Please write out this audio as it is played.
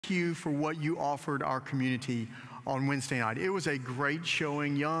you for what you offered our community on Wednesday night. It was a great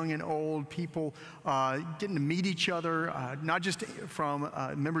showing, young and old people getting to meet each other, not just from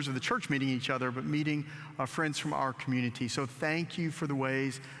members of the church meeting each other, but meeting friends from our community. So thank you for the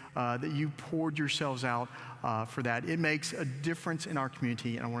ways that you poured yourselves out for that. It makes a difference in our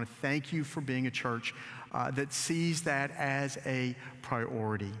community, and I want to thank you for being a church that sees that as a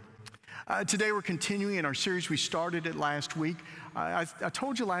priority. Today we're continuing in our series. We started it last week. I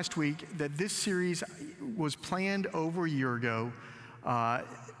told you last week that this series was planned over a year ago,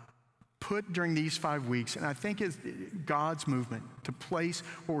 put during these 5 weeks, and I think it's God's movement to place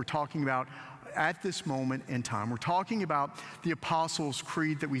what we're talking about at this moment in time. We're talking about the Apostles'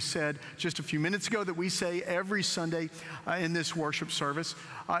 Creed that we said just a few minutes ago, that we say every Sunday in this worship service,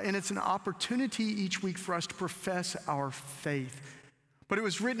 and it's an opportunity each week for us to profess our faith. But it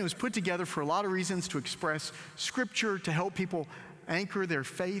was put together for a lot of reasons, to express Scripture, to help people anchor their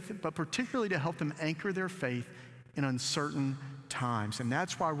faith, but particularly to help them anchor their faith in uncertain times. And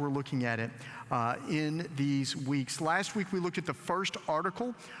that's why we're looking at it in these weeks. Last week we looked at the first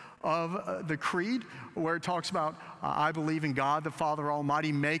article of the Creed, where it talks about, I believe in God, the Father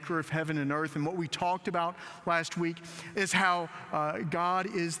Almighty, maker of heaven and earth. And what we talked about last week is how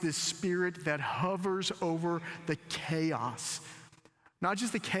God is this spirit that hovers over the chaos. Not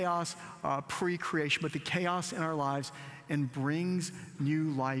just the chaos pre-creation, but the chaos in our lives, and brings new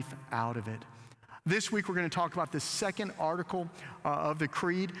life out of it. This week we're going to talk about the second article of the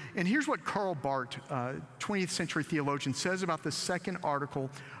Creed. And here's what Karl Barth, 20th century theologian, says about the second article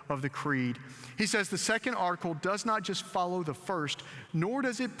of the Creed. He says, the second article does not just follow the first, nor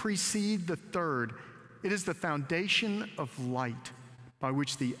does it precede the third. It is the foundation of light by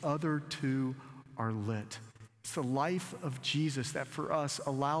which the other two are lit. It's the life of Jesus that for us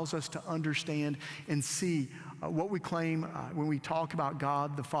allows us to understand and see what we claim when we talk about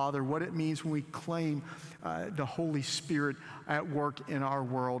God the Father, what it means when we claim the Holy Spirit at work in our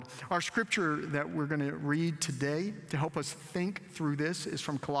world. Our scripture that we're going to read today to help us think through this is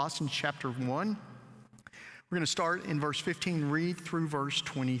from Colossians chapter 1. We're going to start in verse 15, read through verse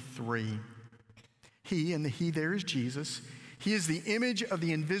 23. He, and the he there is Jesus. He is the image of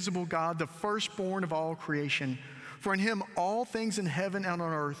the invisible God, the firstborn of all creation. For in him all things in heaven and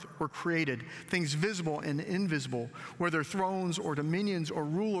on earth were created, things visible and invisible, whether thrones or dominions or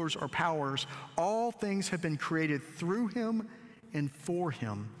rulers or powers. All things have been created through him and for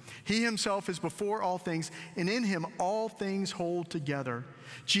him. He himself is before all things, and in him all things hold together.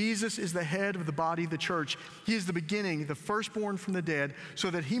 Jesus is the head of the body, the church. He is the beginning, the firstborn from the dead, so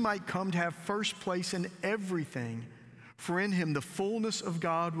that he might come to have first place in everything. For in him the fullness of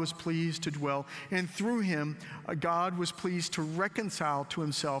God was pleased to dwell, and through him God was pleased to reconcile to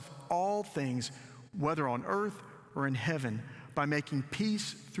himself all things, whether on earth or in heaven, by making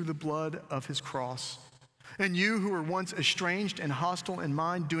peace through the blood of his cross. And you who were once estranged and hostile in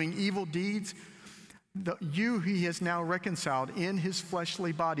mind, doing evil deeds, you he has now reconciled in his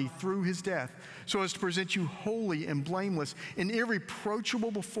fleshly body through his death, so as to present you holy and blameless and irreproachable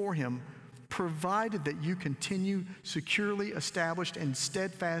before him, provided that you continue securely established and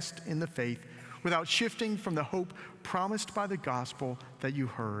steadfast in the faith, without shifting from the hope promised by the gospel that you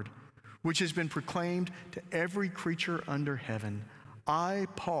heard, which has been proclaimed to every creature under heaven. I,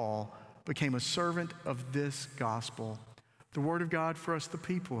 Paul, became a servant of this gospel. The word of God for us, the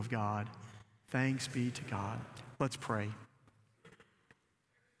people of God. Thanks be to God. Let's pray.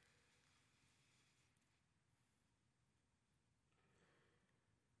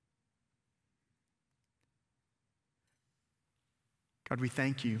 God, we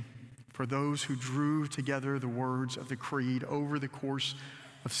thank you for those who drew together the words of the Creed over the course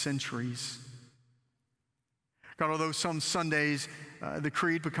of centuries. God, although some Sundays the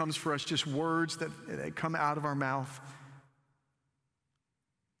Creed becomes for us just words that come out of our mouth,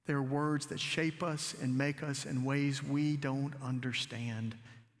 they're words that shape us and make us in ways we don't understand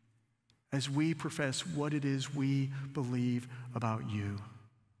as we profess what it is we believe about you.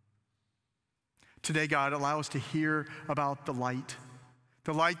 Today, God, allow us to hear about the light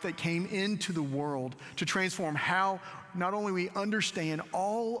that came into the world to transform how not only we understand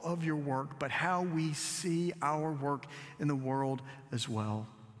all of your work, but how we see our work in the world as well.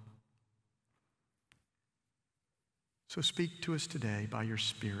 So speak to us today by your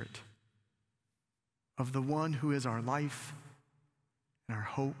Spirit of the one who is our life and our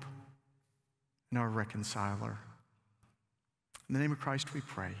hope and our reconciler. In the name of Christ we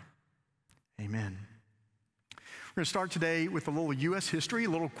pray. Amen. We're going to start today with a little U.S. history, a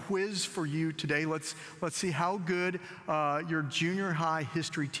little quiz for you today. Let's see how good your junior high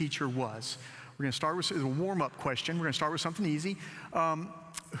history teacher was. We're going to start with a warm-up question. We're going to start with something easy.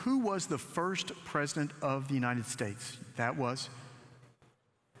 Who was the first president of the United States? That was?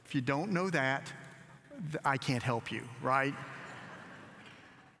 If you don't know that, I can't help you, right?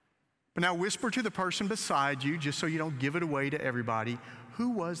 But now whisper to the person beside you, just so you don't give it away to everybody. Who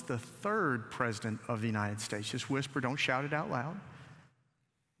was the third president of the United States? Just whisper, don't shout it out loud.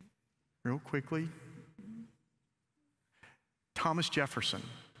 Real quickly. Thomas Jefferson.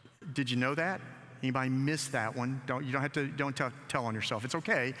 Did you know that? Anybody miss that one? You don't have to tell on yourself. It's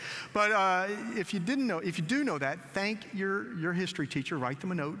okay. But if you do know that, thank your history teacher. Write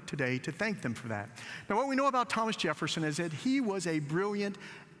them a note today to thank them for that. Now, what we know about Thomas Jefferson is that he was a brilliant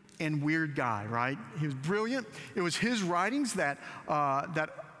and weird guy, right? He was brilliant. It was his writings that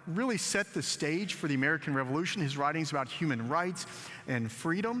really set the stage for the American Revolution. His writings about human rights and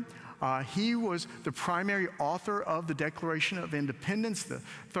freedom. He was the primary author of the Declaration of Independence, the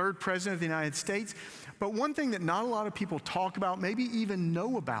third president of the United States. But one thing that not a lot of people talk about, maybe even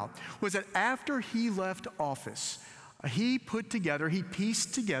know about, was that after he left office, he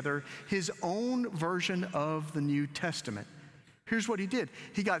pieced together his own version of the New Testament. Here's what he did.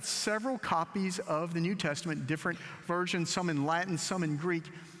 He got several copies of the New Testament, different versions, some in Latin, some in Greek,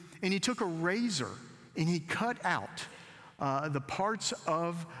 and he took a razor and he cut out the parts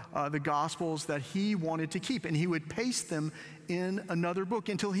of the Gospels that he wanted to keep, and he would paste them in another book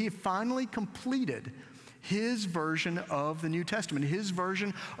until he finally completed his version of the New Testament, his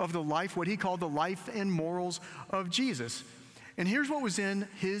version of the life, what he called the life and morals of Jesus. And here's what was in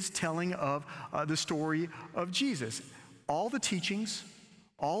his telling of the story of Jesus. All the teachings,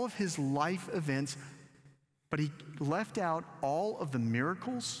 all of his life events, but he left out all of the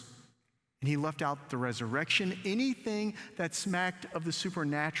miracles, and he left out the resurrection. Anything that smacked of the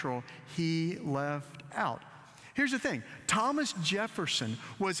supernatural, he left out. Here's the thing. Thomas Jefferson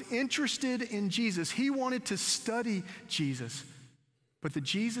was interested in Jesus. He wanted to study Jesus. But the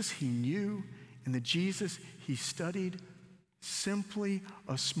Jesus he knew and the Jesus he studied, simply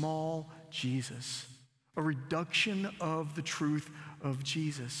a small Jesus, a reduction of the truth of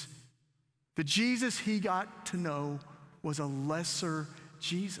Jesus. The Jesus he got to know was a lesser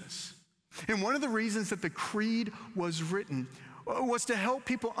Jesus. And one of the reasons that the creed was written was to help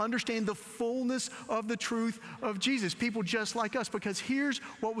people understand the fullness of the truth of Jesus, people just like us. Because here's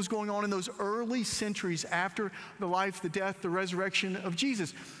what was going on in those early centuries after the life, the death, the resurrection of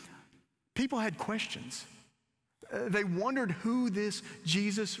Jesus. People had questions. They wondered who this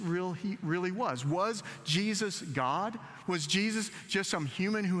Jesus really was. Was Jesus God? Was Jesus just some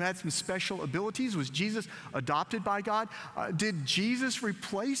human who had some special abilities? Was Jesus adopted by God? Did Jesus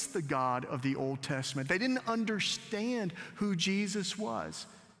replace the God of the Old Testament? They didn't understand who Jesus was.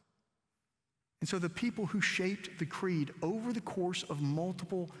 And so the people who shaped the creed over the course of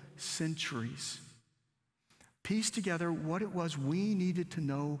multiple centuries pieced together what it was we needed to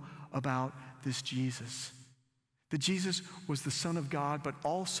know about this Jesus. That Jesus was the Son of God, but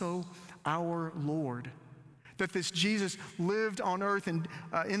also our Lord. That this Jesus lived on earth, and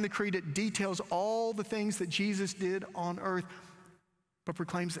in the creed it details all the things that Jesus did on earth, but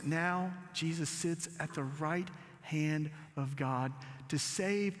proclaims that now Jesus sits at the right hand of God to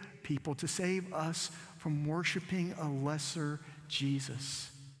save people, to save us from worshiping a lesser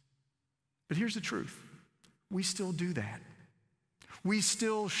Jesus. But here's the truth. We still do that. We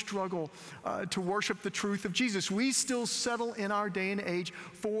still struggle to worship the truth of Jesus. We still settle in our day and age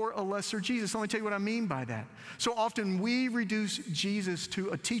for a lesser Jesus. Let me tell you what I mean by that. So often we reduce Jesus to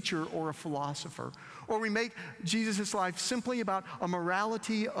a teacher or a philosopher, or we make Jesus' life simply about a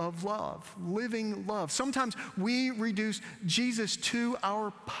morality of love, living love. Sometimes we reduce Jesus to our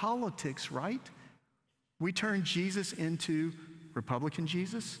politics, right? We turn Jesus into Republican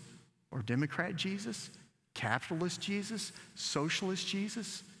Jesus or Democrat Jesus, capitalist Jesus, socialist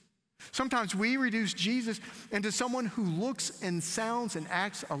Jesus. Sometimes we reduce Jesus into someone who looks and sounds and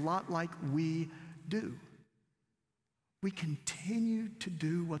acts a lot like we do. We continue to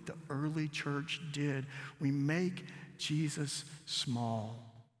do what the early church did. We make Jesus small.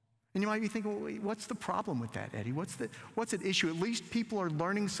 And you might be thinking, well, what's the problem with that, Eddie? What's at issue? At least people are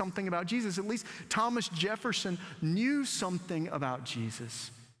learning something about Jesus. At least Thomas Jefferson knew something about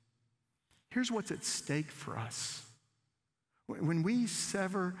Jesus. Here's what's at stake for us. When we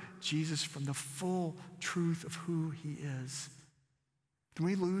sever Jesus from the full truth of who he is, then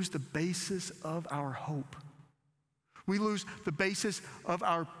we lose the basis of our hope. We lose the basis of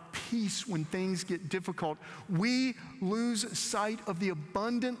our peace when things get difficult. We lose sight of the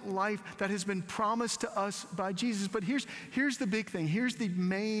abundant life that has been promised to us by Jesus. But here's the big thing. Here's the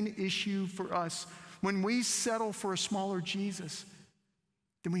main issue for us when we settle for a smaller Jesus.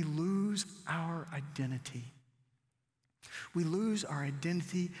 then we lose our identity. We lose our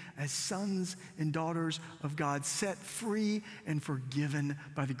identity as sons and daughters of God, set free and forgiven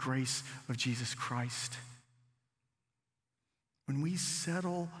by the grace of Jesus Christ. When we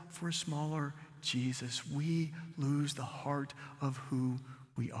settle for a smaller Jesus, we lose the heart of who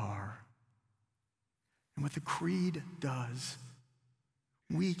we are. And what the creed does,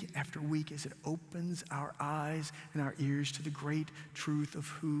 week after week, is it opens our eyes and our ears to the great truth of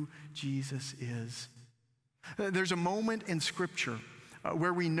who Jesus is. There's a moment in Scripture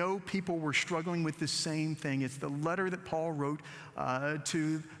where we know people were struggling with the same thing. It's the letter that Paul wrote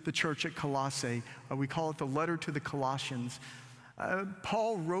to the church at Colossae. We call it the letter to the Colossians.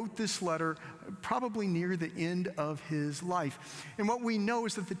 Paul wrote this letter probably near the end of his life. And what we know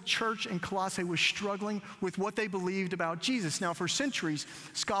is that the church in Colossae was struggling with what they believed about Jesus. Now, for centuries,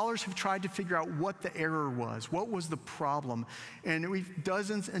 scholars have tried to figure out what the error was, what was the problem. And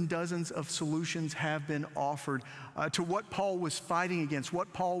dozens and dozens of solutions have been offered to what Paul was fighting against,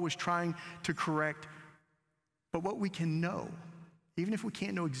 what Paul was trying to correct. But what we can know, even if we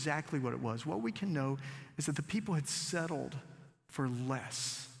can't know exactly what it was, what we can know is that the people had settled for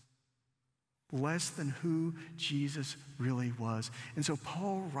less than who Jesus really was. And so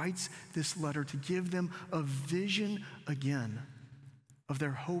Paul writes this letter to give them a vision again of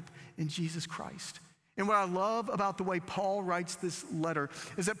their hope in Jesus Christ. And what I love about the way Paul writes this letter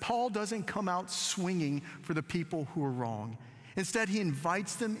is that Paul doesn't come out swinging for the people who are wrong. Instead, he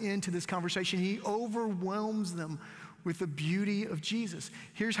invites them into this conversation. He overwhelms them with the beauty of Jesus.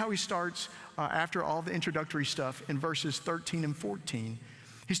 Here's how he starts after all the introductory stuff in verses 13 and 14.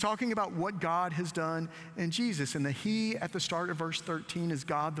 He's talking about what God has done in Jesus. And the he at the start of verse 13 is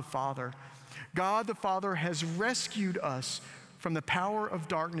God the Father. God the Father has rescued us from the power of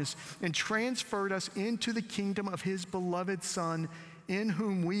darkness and transferred us into the kingdom of his beloved Son, in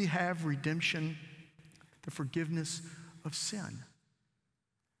whom we have redemption, the forgiveness of sin.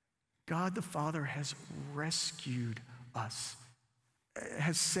 God the Father has rescued us,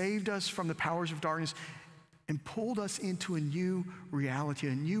 has saved us from the powers of darkness and pulled us into a new reality,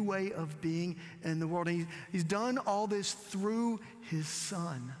 a new way of being in the world. And he's done all this through his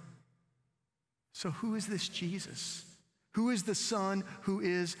Son. So who is this Jesus? Who is the Son who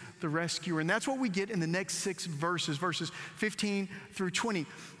is the rescuer? And that's what we get in the next 6 verses, verses 15 through 20.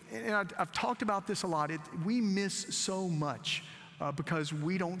 And I've talked about this a lot. We miss so much because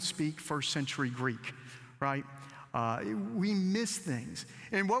we don't speak first century Greek, right? We miss things.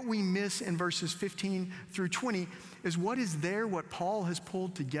 And what we miss in verses 15 through 20 is what is there, what Paul has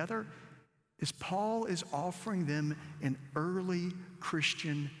pulled together, is Paul is offering them an early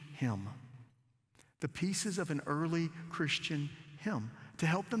Christian hymn. The pieces of an early Christian hymn to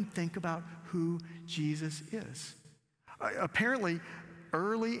help them think about who Jesus is. Apparently,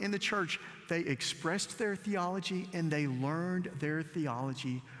 early in the church, they expressed their theology and they learned their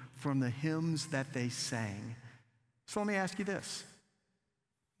theology from the hymns that they sang. So let me ask you this.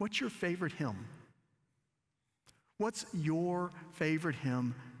 What's your favorite hymn? What's your favorite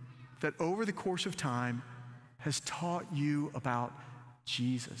hymn that over the course of time has taught you about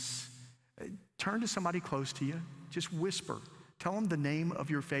Jesus? Turn to somebody close to you. Just whisper. Tell them the name of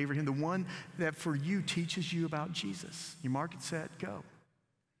your favorite hymn, the one that for you teaches you about Jesus. You mark it, set, go.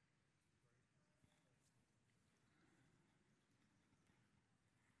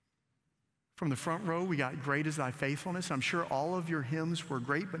 From the front row, we got Great is Thy Faithfulness. I'm sure all of your hymns were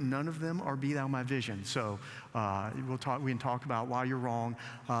great, but none of them are Be Thou My Vision. So we can talk about why you're wrong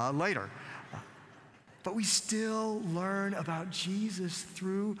later. But we still learn about Jesus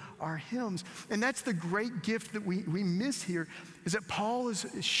through our hymns. And that's the great gift that we miss here, is that Paul is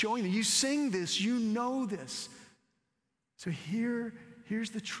showing that you sing this, you know this. So here's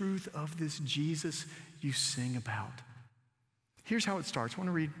the truth of this Jesus you sing about. Here's how it starts. I want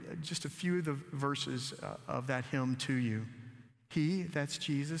to read just a few of the verses of that hymn to you. He, that's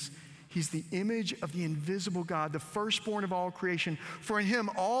Jesus, he's the image of the invisible God, the firstborn of all creation. For in him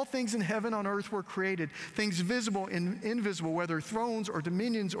all things in heaven and on earth were created, things visible and invisible, whether thrones or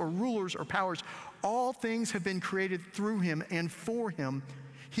dominions or rulers or powers. All things have been created through him and for him.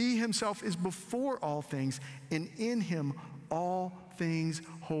 He himself is before all things, and in him all things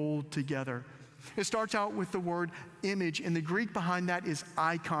hold together. It starts out with the word image, and the Greek behind that is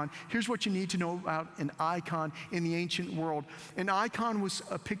icon. Here's what you need to know about an icon in the ancient world. An icon was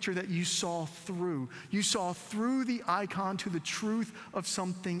a picture that you saw through. You saw through the icon to the truth of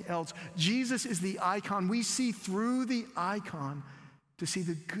something else. Jesus is the icon. We see through the icon to see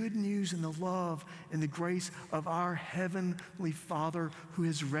the good news and the love and the grace of our heavenly Father who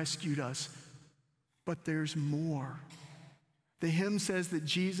has rescued us. But there's more. The hymn says that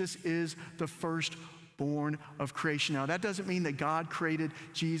Jesus is the firstborn of creation. Now, that doesn't mean that God created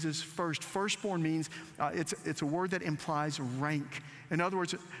Jesus first. Firstborn means it's a word that implies rank. In other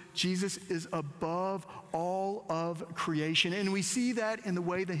words, Jesus is above all of creation. And we see that in the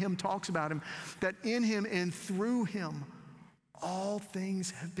way the hymn talks about him, that in him and through him, all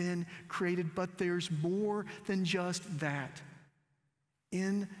things have been created. But there's more than just that.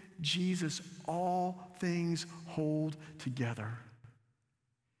 In Jesus, all things hold together.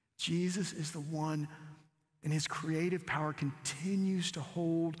 Jesus is the one, and his creative power continues to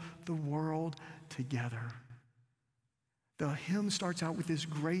hold the world together. The hymn starts out with this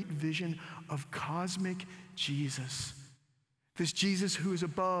great vision of cosmic Jesus. This Jesus who is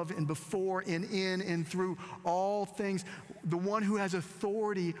above and before and in and through all things. The one who has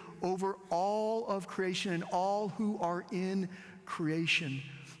authority over all of creation and all who are in creation.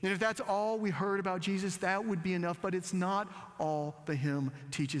 And if that's all we heard about Jesus, that would be enough, but it's not all the hymn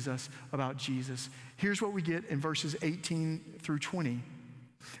teaches us about Jesus. Here's what we get in verses 18 through 20.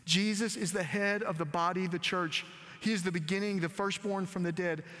 Jesus is the head of the body, the church. He is the beginning, the firstborn from the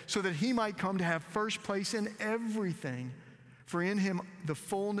dead, so that he might come to have first place in everything. For in him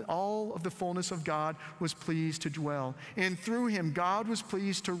all of the fullness of God was pleased to dwell. And through him God was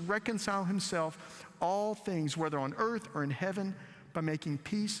pleased to reconcile himself all things, whether on earth or in heaven, by making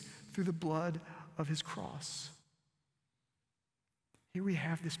peace through the blood of his cross. Here we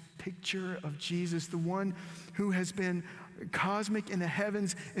have this picture of Jesus, the one who has been cosmic in the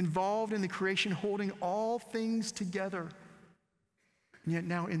heavens, involved in the creation, holding all things together, and yet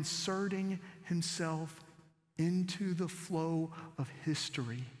now inserting himself into the flow of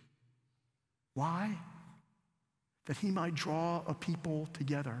history. Why? That he might draw a people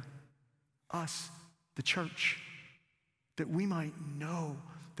together, us, the church, that we might know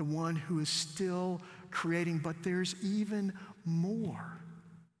the one who is still creating, but there's even more.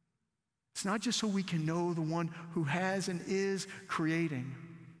 It's not just so we can know the one who has and is creating,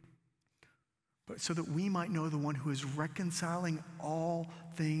 but so that we might know the one who is reconciling all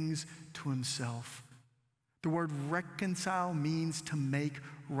things to himself. The word reconcile means to make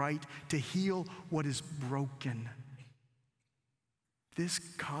right, to heal what is broken. This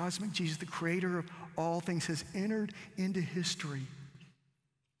cosmic Jesus, the creator of all things, has entered into history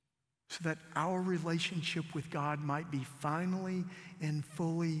so that our relationship with God might be finally and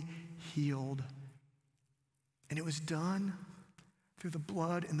fully healed. And it was done through the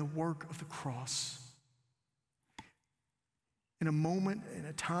blood and the work of the cross. In a moment, in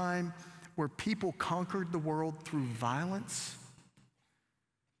a time where people conquered the world through violence,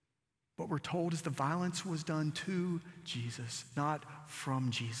 what we're told is the violence was done to Jesus, not from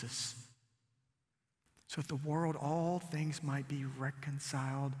Jesus. So that the world, all things might be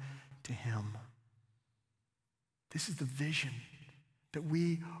reconciled to him. This is the vision that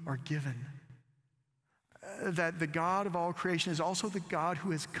we are given. That the God of all creation is also the God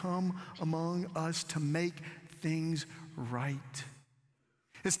who has come among us to make things right.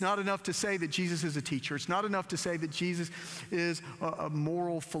 It's not enough to say that Jesus is a teacher. It's not enough to say that Jesus is a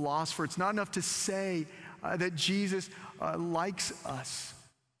moral philosopher. It's not enough to say that Jesus likes us.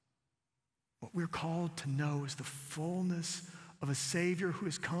 What we're called to know is the fullness of a Savior who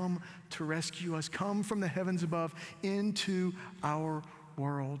has come to rescue us, come from the heavens above into our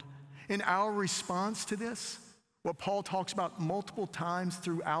world. In our response to this, what Paul talks about multiple times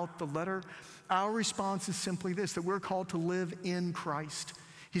throughout the letter, our response is simply this, that we're called to live in Christ.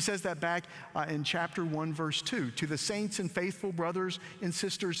 He says that back in chapter 1, verse 2, to the saints and faithful brothers and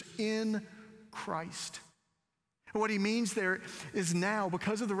sisters in Christ. And what he means there is now,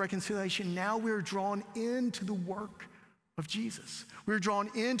 because of the reconciliation, now we're drawn into the work of Jesus. We're drawn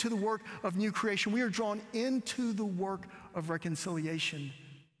into the work of new creation. We are drawn into the work of reconciliation.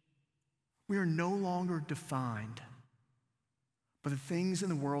 We are no longer defined by the things in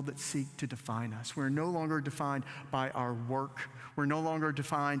the world that seek to define us. We're no longer defined by our work. We're no longer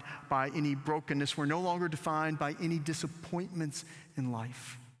defined by any brokenness. We're no longer defined by any disappointments in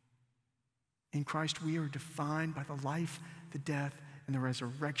life. In Christ, we are defined by the life, the death, and the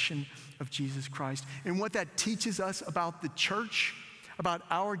resurrection of Jesus Christ. And what that teaches us about the church, about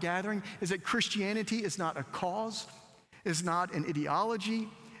our gathering, is that Christianity is not a cause, is not an ideology,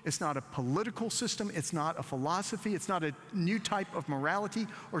 it's not a political system, it's not a philosophy, it's not a new type of morality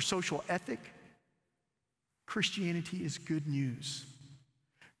or social ethic. Christianity is good news.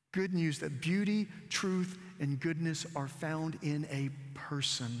 Good news that beauty, truth, and goodness are found in a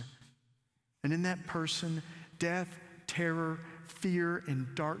person. And in that person, death, terror, fear, and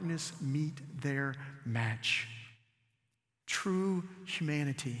darkness meet their match. True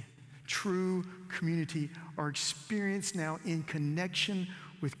humanity, true community are experienced now in connection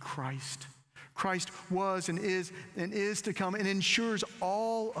with Christ. Christ was and is to come and ensures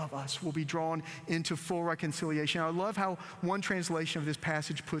all of us will be drawn into full reconciliation. I love how one translation of this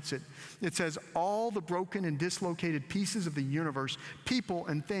passage puts it. It says, all the broken and dislocated pieces of the universe, people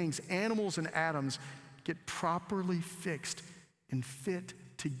and things, animals and atoms, get properly fixed and fit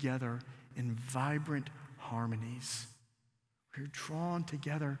together in vibrant harmonies. We're drawn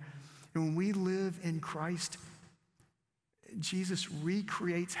together. And when we live in Christ, Jesus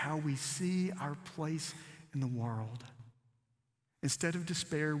recreates how we see our place in the world. Instead of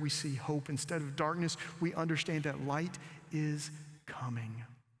despair, we see hope. Instead of darkness, we understand that light is coming.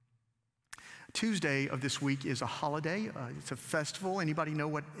 Tuesday of this week is a holiday. It's a festival. Anybody know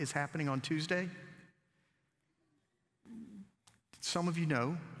what is happening on Tuesday? Some of you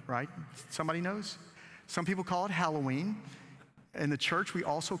know, right? Somebody knows? Some people call it Halloween. In the church, we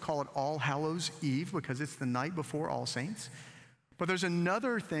also call it All Hallows Eve because it's the night before All Saints. But there's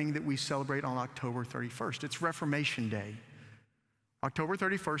another thing that we celebrate on October 31st. It's Reformation Day. October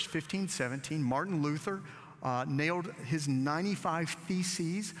 31st, 1517, Martin Luther nailed his 95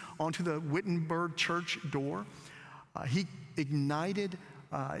 Theses onto the Wittenberg church door. He ignited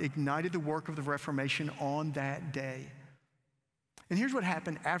the work of the Reformation on that day. And here's what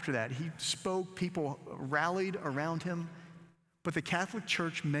happened after that. He spoke, people rallied around him. But the Catholic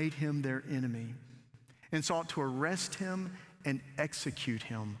Church made him their enemy and sought to arrest him and execute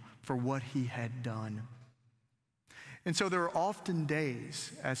him for what he had done. And so there were often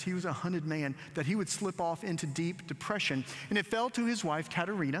days, as he was a hunted man, that he would slip off into deep depression. And it fell to his wife,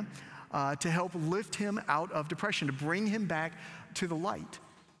 Katerina, to help lift him out of depression, to bring him back to the light.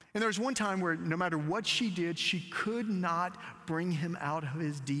 And there was one time where no matter what she did, she could not bring him out of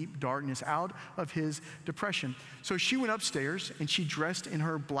his deep darkness, out of his depression. So she went upstairs and she dressed in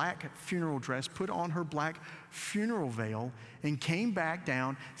her black funeral dress, put on her black funeral veil, and came back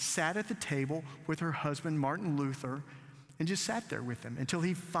down, sat at the table with her husband, Martin Luther, and just sat there with him until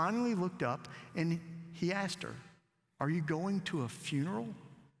he finally looked up and he asked her, "Are you going to a funeral?"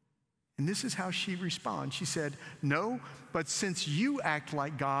 And this is how she responds. She said, "No, but since you act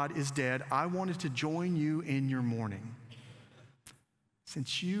like God is dead, I wanted to join you in your mourning."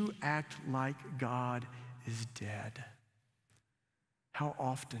 Since you act like God is dead. How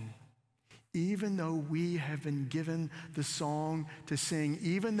often, even though we have been given the song to sing,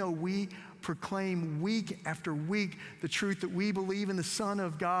 even though we proclaim week after week the truth that we believe in the Son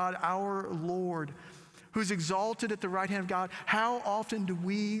of God, our Lord, who's exalted at the right hand of God, how often do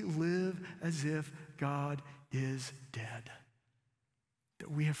we live as if God is dead?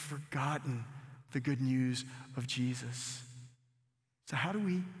 That we have forgotten the good news of Jesus. So how do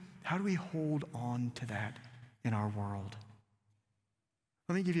we hold on to that in our world?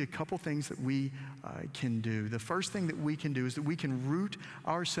 Let me give you a couple things that we can do. The first thing that we can do is that we can root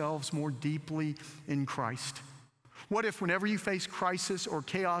ourselves more deeply in Christ. What if whenever you face crisis or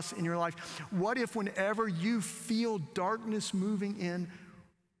chaos in your life, what if whenever you feel darkness moving in,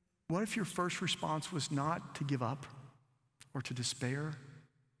 what if your first response was not to give up or to despair,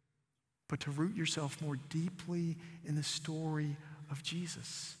 but to root yourself more deeply in the story of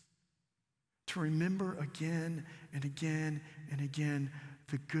Jesus? To remember again and again and again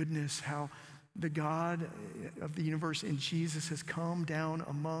the goodness, how the God of the universe in Jesus has come down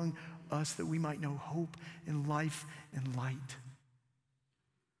among us that we might know hope and life and light.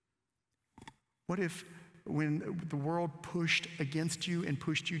 What if when the world pushed against you and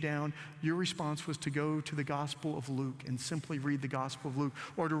pushed you down, your response was to go to the Gospel of Luke and simply read the Gospel of Luke,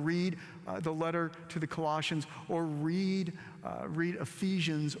 or to read the letter to the Colossians, or read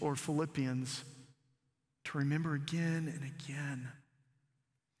Ephesians or Philippians, to remember again and again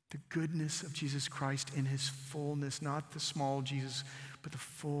the goodness of Jesus Christ in his fullness, not the small Jesus, but the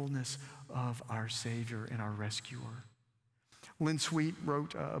fullness of our Savior and our rescuer. Lynn Sweet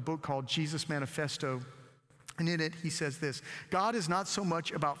wrote a book called Jesus Manifesto, and in it he says this: God is not so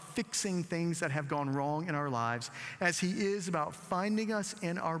much about fixing things that have gone wrong in our lives as he is about finding us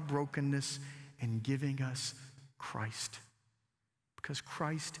in our brokenness and giving us Christ. Because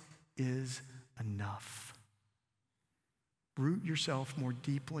Christ is enough. Root yourself more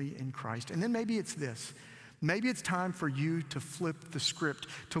deeply in Christ. And then maybe it's this. Maybe it's time for you to flip the script,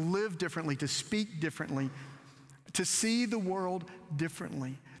 to live differently, to speak differently, to see the world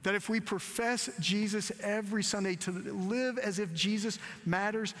differently. That if we profess Jesus every Sunday, to live as if Jesus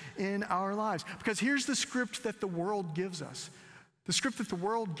matters in our lives. Because here's the script that the world gives us. The script that the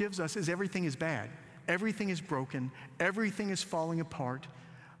world gives us is everything is bad. Everything is broken. Everything is falling apart.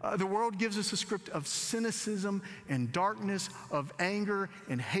 The world gives us a script of cynicism and darkness, of anger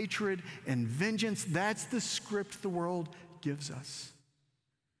and hatred and vengeance. That's the script the world gives us.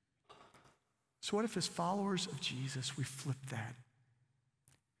 So what if as followers of Jesus, we flip that?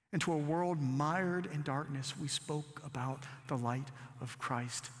 Into a world mired in darkness, we spoke about the light of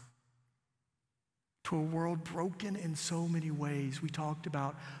Christ. To a world broken in so many ways, we talked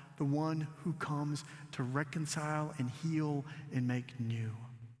about the one who comes to reconcile and heal and make new.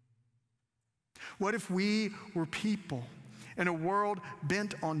 What if we were people in a world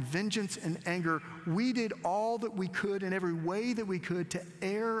bent on vengeance and anger? We did all that we could in every way that we could to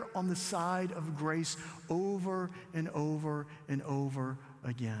err on the side of grace over and over and over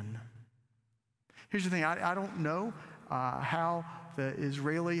again. Here's the thing, I don't know how the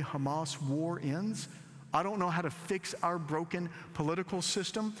Israeli-Hamas war ends. I don't know how to fix our broken political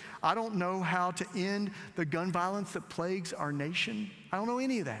system. I don't know how to end the gun violence that plagues our nation. I don't know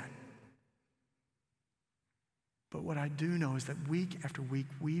any of that. But what I do know is that week after week,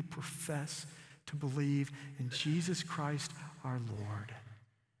 we profess to believe in Jesus Christ our Lord.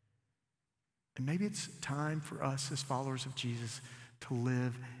 And maybe it's time for us as followers of Jesus to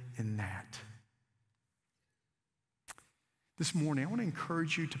live in that. This morning, I want to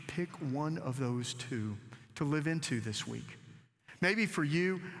encourage you to pick one of those two to live into this week. Maybe for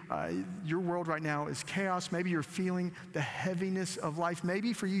you, your world right now is chaos. Maybe you're feeling the heaviness of life.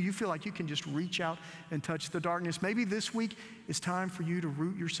 Maybe for you, you feel like you can just reach out and touch the darkness. Maybe this week is time for you to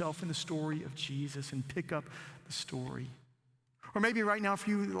root yourself in the story of Jesus and pick up the story. Or maybe right now for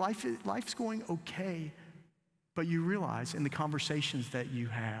you, life's going okay, but you realize in the conversations that you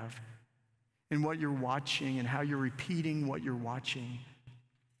have and what you're watching and how you're repeating what you're watching,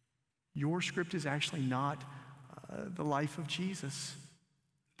 your script is actually not the life of Jesus,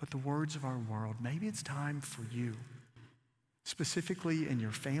 but the words of our world. Maybe it's time for you, specifically in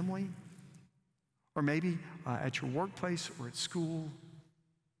your family, or maybe at your workplace or at school,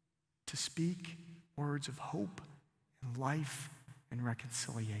 to speak words of hope and life and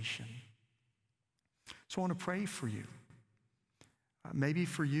reconciliation. So I want to pray for you. Maybe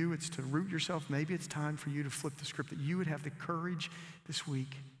for you it's to root yourself. Maybe it's time for you to flip the script, that you would have the courage this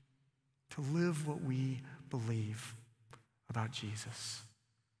week to live what we believe about Jesus.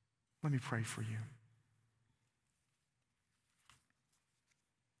 Let me pray for you.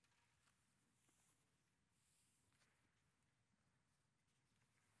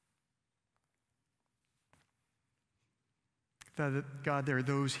 God, there are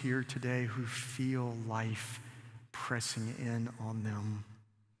those here today who feel life pressing in on them.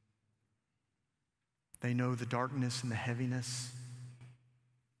 They know the darkness and the heaviness.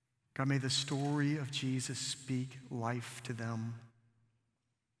 God, may the story of Jesus speak life to them.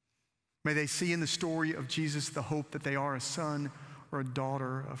 May they see in the story of Jesus the hope that they are a son or a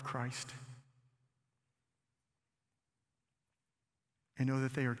daughter of Christ. And know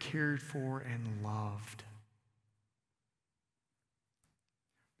that they are cared for and loved.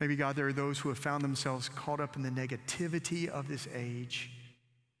 Maybe, God, there are those who have found themselves caught up in the negativity of this age.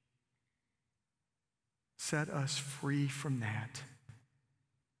 Set us free from that,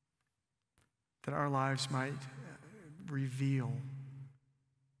 that our lives might reveal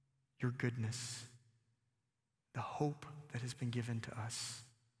your goodness, the hope that has been given to us,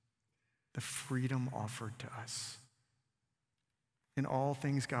 the freedom offered to us. In all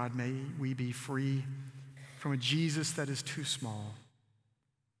things, God, may we be free from a Jesus that is too small.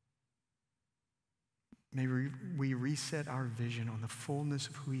 May we reset our vision on the fullness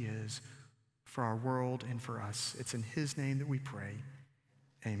of who he is for our world and for us. It's in his name that we pray.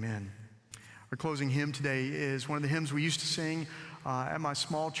 Amen. Our closing hymn today is one of the hymns we used to sing at my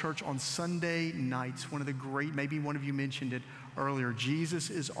small church on Sunday nights. One of the great, maybe one of you mentioned it earlier, Jesus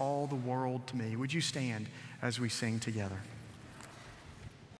is all the world to me. Would you stand as we sing together?